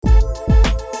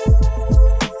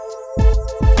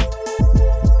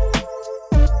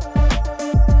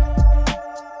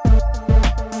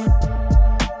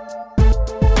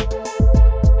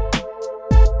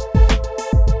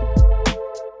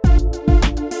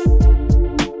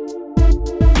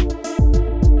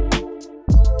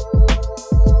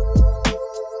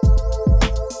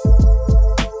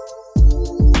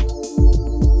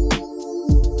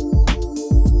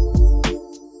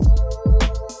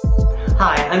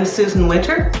I'm Susan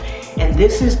Winter, and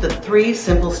this is the 3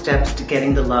 simple steps to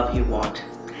getting the love you want.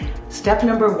 Step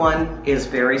number 1 is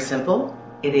very simple.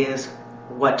 It is,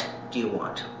 what do you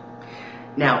want?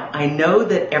 Now, I know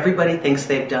that everybody thinks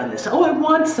they've done this. Oh, I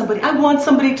want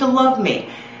somebody to love me.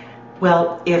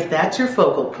 Well, if that's your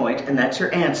focal point and that's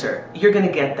your answer, you're going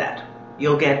to get that.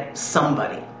 You'll get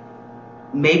somebody.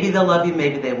 Maybe they'll love you,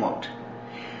 maybe they won't.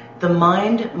 The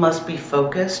mind must be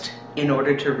focused in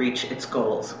order to reach its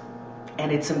goals.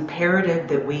 And it's imperative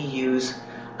that we use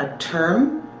a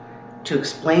term to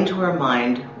explain to our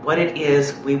mind what it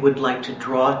is we would like to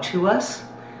draw to us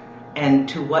and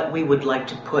to what we would like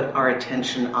to put our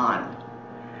attention on.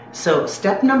 So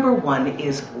step number 1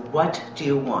 is, what do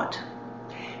you want?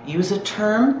 Use a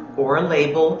term or a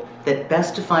label that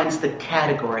best defines the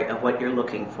category of what you're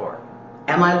looking for.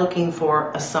 Am I looking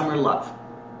for a summer love?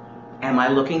 Am I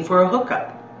looking for a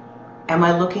hookup? Am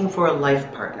I looking for a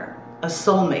life partner, a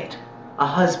soulmate, a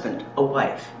husband, a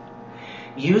wife?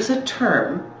 Use a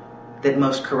term that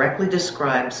most correctly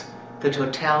describes the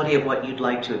totality of what you'd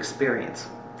like to experience.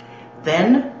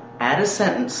 Then add a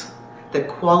sentence that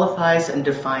qualifies and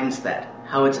defines that,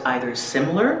 how it's either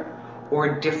similar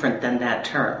or different than that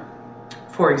term.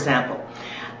 For example,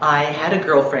 I had a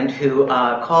girlfriend who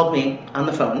called me on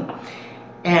the phone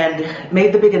and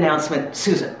made the big announcement,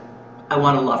 Susan, I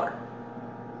want a lover.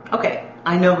 Okay,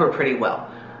 I know her pretty well.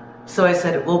 So I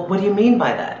said, well, what do you mean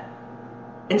by that?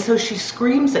 And so she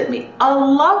screams at me, a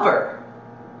lover.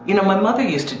 You know, my mother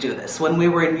used to do this when we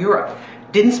were in Europe.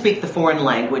 Didn't speak the foreign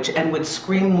language and would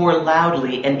scream more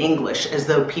loudly in English as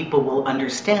though people will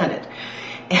understand it.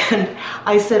 And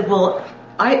I said, well,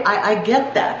 I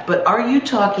get that, but are you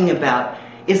talking about,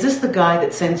 is this the guy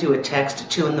that sends you a text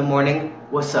at 2 in the morning?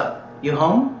 What's up? You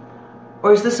home?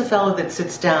 Or is this a fellow that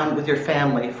sits down with your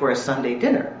family for a Sunday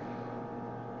dinner?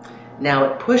 Now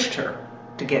it pushed her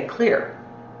to get clear.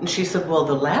 And she said, well,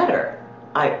 the latter,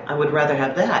 I would rather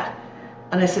have that.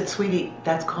 And I said, sweetie,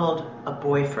 that's called a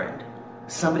boyfriend.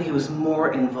 Somebody who is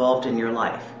more involved in your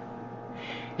life.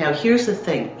 Now here's the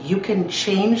thing, you can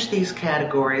change these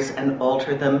categories and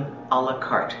alter them a la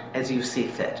carte as you see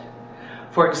fit.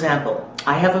 For example,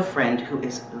 I have a friend who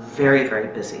is very,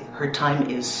 very busy. Her time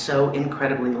is so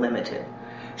incredibly limited.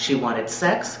 She wanted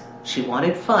sex, she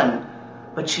wanted fun,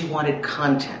 but she wanted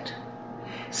content.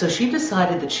 So she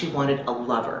decided that she wanted a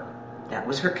lover. That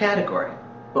was her category.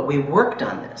 But we worked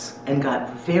on this and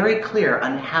got very clear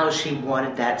on how she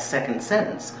wanted that second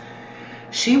sentence.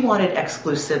 She wanted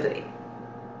exclusivity.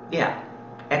 Yeah,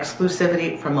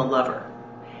 exclusivity from a lover.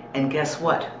 And guess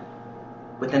what?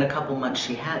 Within a couple months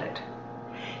she had it.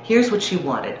 Here's what she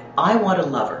wanted. I want a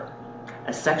lover,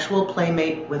 a sexual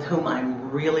playmate with whom I'm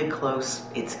really close.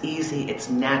 It's easy, it's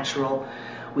natural.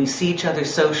 We see each other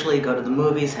socially, go to the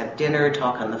movies, have dinner,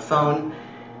 talk on the phone,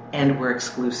 and we're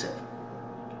exclusive.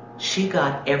 She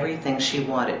got everything she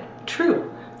wanted.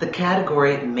 True, the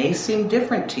category may seem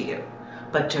different to you,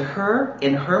 but to her,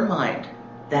 in her mind,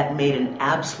 that made an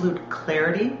absolute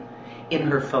clarity in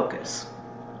her focus.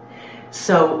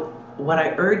 So what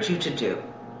I urge you to do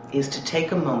is to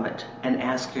take a moment and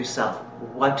ask yourself,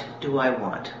 what do I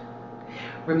want?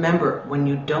 Remember, when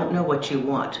you don't know what you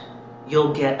want,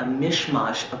 you'll get a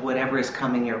mishmash of whatever is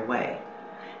coming your way.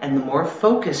 And the more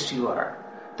focused you are,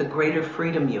 the greater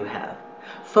freedom you have.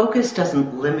 Focus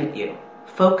doesn't limit you.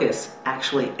 Focus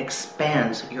actually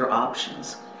expands your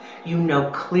options. You know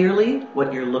clearly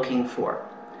what you're looking for.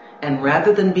 And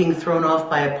rather than being thrown off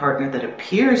by a partner that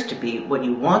appears to be what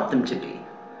you want them to be,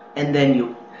 and then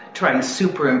you try and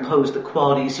superimpose the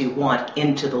qualities you want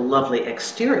into the lovely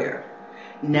exterior,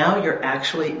 now you're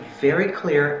actually very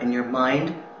clear and your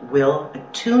mind will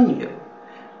attune you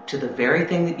to the very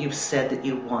thing that you've said that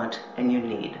you want and you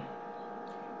need.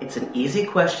 It's an easy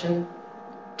question,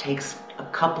 takes a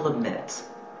couple of minutes.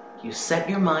 You set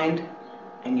your mind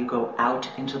and you go out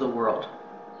into the world.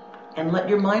 And let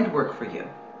your mind work for you.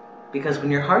 Because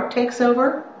when your heart takes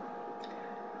over,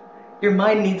 your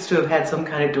mind needs to have had some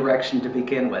kind of direction to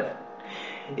begin with.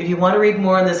 If you want to read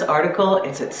more on this article,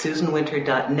 it's at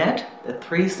susanwinter.net, the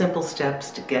 3 simple steps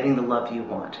to getting the love you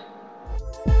want.